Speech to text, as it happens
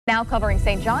Now covering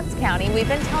St. Johns County, we've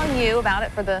been telling you about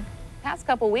it for the past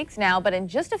couple weeks now, but in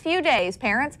just a few days,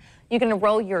 parents, you can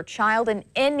enroll your child in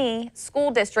any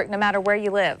school district, no matter where you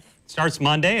live. Starts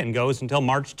Monday and goes until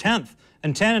March 10th.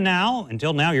 Until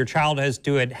now, your child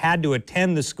had to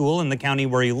attend the school in the county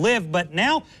where you live, but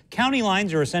now county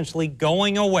lines are essentially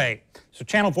going away. So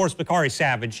Channel 4's Bakari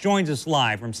Savage joins us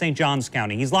live from St. Johns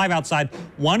County. He's live outside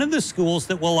one of the schools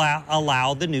that will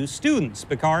allow the new students.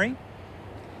 Bakari?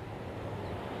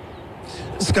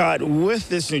 Scott, with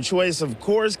this new choice, of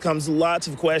course, comes lots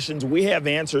of questions. We have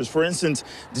answers. For instance,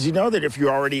 did you know that if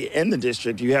you're already in the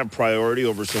district, you have priority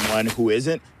over someone who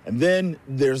isn't? And then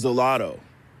there's the lotto.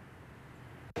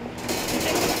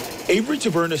 Avery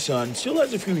Taverna's son still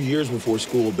has a few years before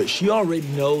school, but she already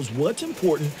knows what's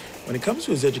important when it comes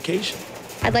to his education.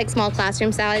 I'd like small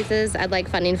classroom sizes. I'd like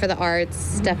funding for the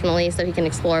arts, definitely, so he can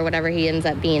explore whatever he ends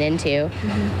up being into,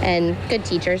 and good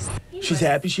teachers. She's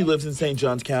happy she lives in St.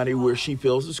 Johns County, where she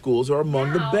feels the schools are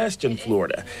among the best in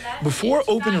Florida. Before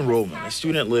open enrollment, a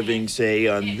student living, say,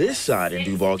 on this side in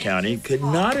Duval County could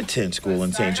not attend school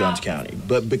in St. Johns County.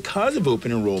 But because of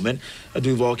open enrollment, a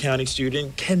Duval County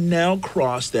student can now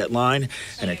cross that line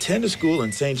and attend a school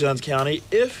in St. Johns County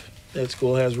if that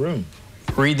school has room.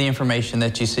 Read the information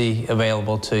that you see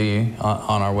available to you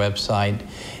on our website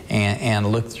and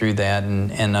look through that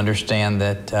and understand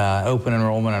that open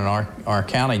enrollment in our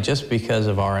county, just because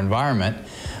of our environment,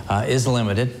 is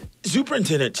limited.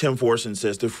 Superintendent Tim Forson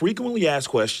says the frequently asked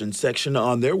questions section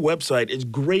on their website is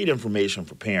great information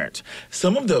for parents.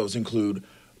 Some of those include,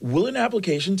 will an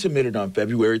application submitted on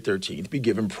February 13th be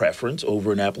given preference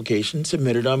over an application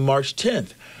submitted on March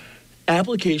 10th?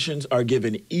 Applications are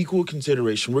given equal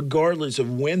consideration regardless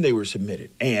of when they were submitted.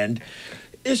 And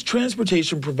is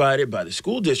transportation provided by the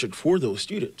school district for those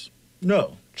students?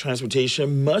 No.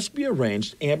 Transportation must be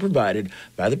arranged and provided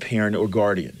by the parent or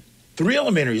guardian. 3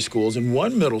 elementary schools and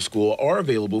 1 middle school are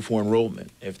available for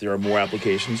enrollment. If there are more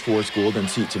applications for a school than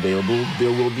seats available,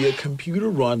 there will be a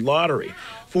computer-run lottery.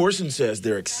 Forson says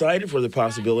they're excited for the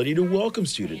possibility to welcome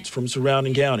students from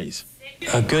surrounding counties.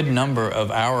 A good number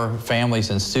of our families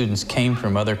and students came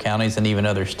from other counties and even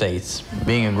other states.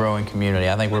 Being a growing community,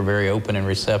 I think we're very open and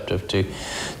receptive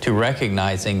to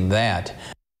recognizing that.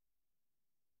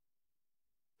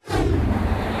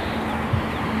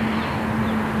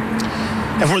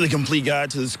 And for the complete guide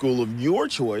to the school of your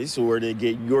choice or to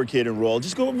get your kid enrolled,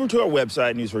 just go over to our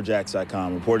website,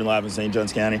 news4jax.com. Reporting live in St.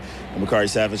 Johns County, I'm Bakari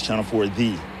Savage, Channel 4,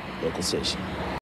 the local station.